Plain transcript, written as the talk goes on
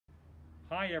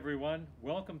Hi everyone,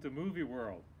 welcome to Movie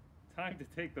World. Time to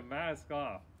take the mask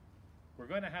off. We're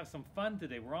going to have some fun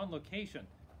today. We're on location.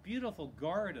 Beautiful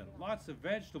garden, lots of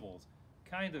vegetables,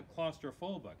 kind of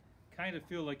claustrophobic, kind of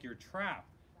feel like you're trapped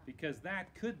because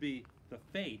that could be the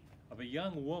fate of a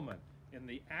young woman in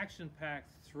the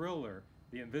action-packed thriller,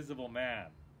 The Invisible Man.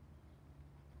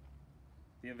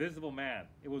 The Invisible Man.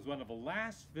 It was one of the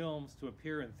last films to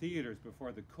appear in theaters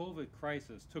before the COVID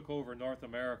crisis took over North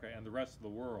America and the rest of the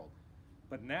world.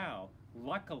 But now,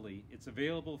 luckily, it's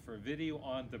available for video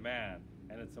on demand,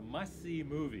 and it's a must-see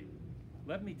movie.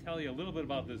 Let me tell you a little bit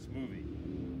about this movie.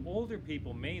 Older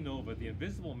people may know that The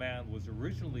Invisible Man was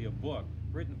originally a book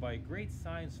written by great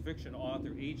science fiction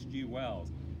author H.G.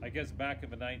 Wells, I guess back in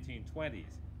the 1920s.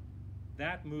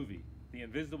 That movie, The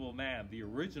Invisible Man, the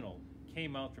original,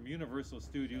 came out from Universal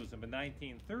Studios in the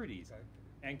 1930s. Okay.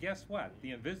 And guess what?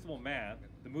 The Invisible Man,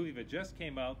 the movie that just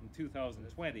came out in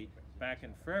 2020, back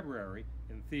in February,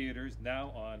 in theaters,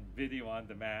 now on video on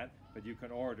demand, but you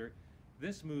can order.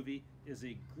 This movie is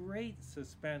a great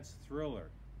suspense thriller,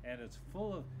 and it's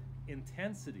full of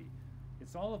intensity.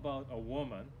 It's all about a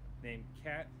woman named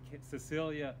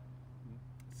Cecilia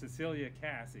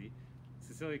Cassie,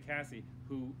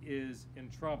 who is in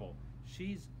trouble.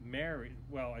 She's married,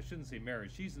 well, I shouldn't say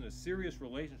married, she's in a serious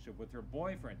relationship with her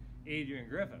boyfriend, Adrian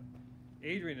Griffith.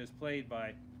 Adrian is played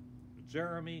by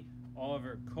Jeremy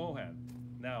Oliver Cohen.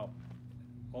 Now,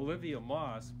 Olivia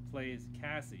Moss plays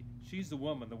Cassie. She's the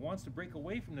woman that wants to break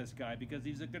away from this guy because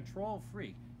he's a control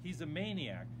freak. He's a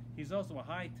maniac. He's also a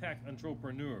high-tech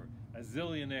entrepreneur, a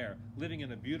zillionaire, living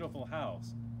in a beautiful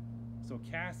house. So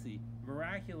Cassie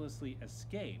miraculously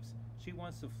escapes. She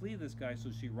wants to flee this guy, so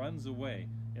she runs away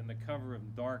in the cover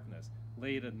of darkness,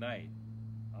 late at night.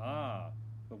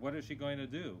 But what is she going to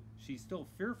do? She's still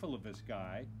fearful of this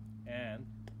guy, and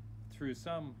through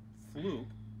some fluke,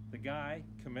 the guy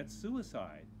commits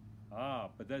suicide.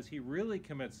 But does he really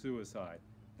commit suicide?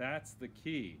 That's the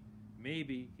key.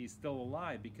 Maybe he's still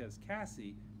alive because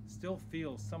Cassie still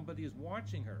feels somebody is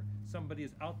watching her. Somebody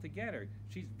is out to get her.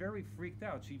 She's very freaked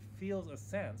out. She feels a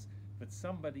sense that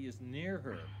somebody is near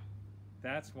her.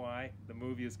 That's why the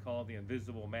movie is called The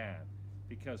Invisible Man,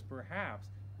 because perhaps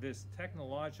this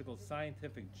technological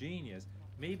scientific genius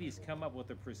maybe he's come up with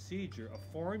a procedure, a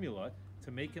formula to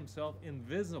make himself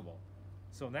invisible.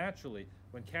 So naturally,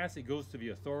 when Cassie goes to the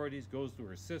authorities, goes to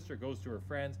her sister, goes to her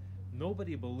friends,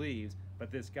 nobody believes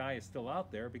that this guy is still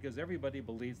out there because everybody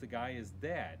believes the guy is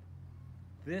dead.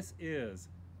 This is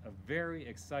a very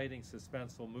exciting,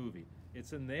 suspenseful movie.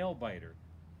 It's a nail-biter.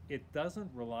 It doesn't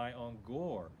rely on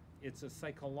gore. It's a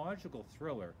psychological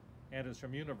thriller, and it's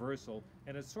from Universal,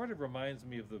 and it sort of reminds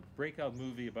me of the breakout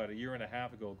movie about a year and a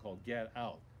half ago called Get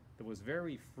Out, that was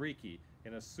very freaky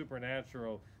in a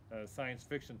supernatural science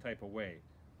fiction type of way.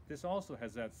 This also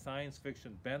has that science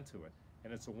fiction bent to it,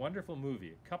 and it's a wonderful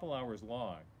movie, a couple hours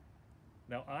long.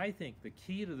 Now, I think the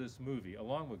key to this movie,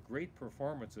 along with great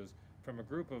performances from a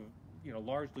group of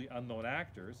largely unknown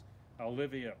actors,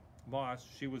 Olivia Moss,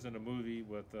 she was in a movie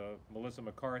with Melissa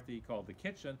McCarthy called The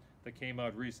Kitchen that came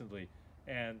out recently,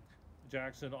 and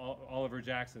Oliver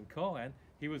Jackson Cohen,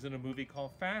 he was in a movie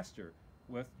called Faster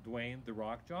with Dwayne "The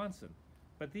Rock" Johnson.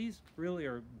 But these really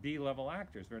are B-level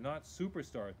actors. They're not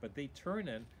superstars, but they turn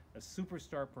in a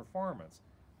superstar performance.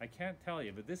 I can't tell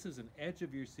you, but this is an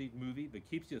edge-of-your-seat movie that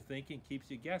keeps you thinking,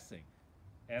 keeps you guessing.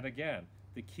 And again,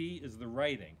 the key is the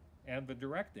writing and the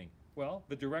directing. Well,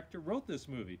 the director wrote this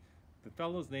movie. The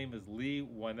fellow's name is Leigh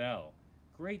Whannell.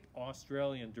 Great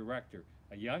Australian director,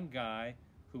 a young guy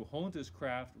who honed his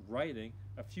craft writing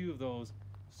a few of those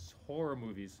horror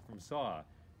movies from Saw.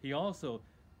 He also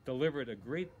delivered a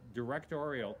great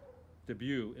directorial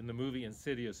debut in the movie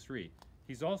Insidious 3.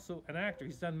 He's also an actor.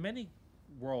 He's done many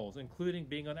roles, including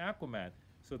being on Aquaman.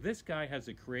 So this guy has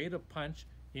a creative punch.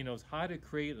 He knows how to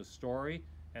create a story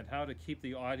and how to keep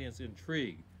the audience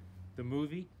intrigued. The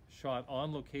movie shot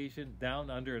on location down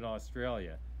under in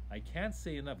Australia. I can't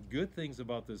say enough good things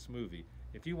about this movie.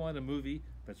 If you want a movie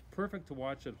that's perfect to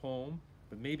watch at home,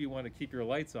 but maybe you want to keep your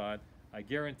lights on, I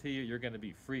guarantee you're going to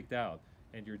be freaked out.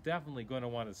 And you're definitely going to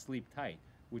want to sleep tight,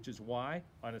 which is why,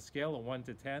 on a scale of 1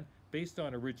 to 10, based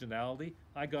on originality,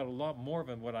 I got a lot more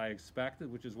than what I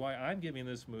expected, which is why I'm giving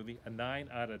this movie a 9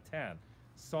 out of 10.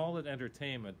 Solid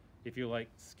entertainment if you like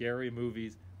scary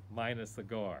movies minus the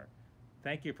gore.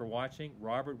 Thank you for watching.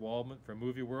 Robert Waldman from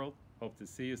Movie World. Hope to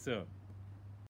see you soon.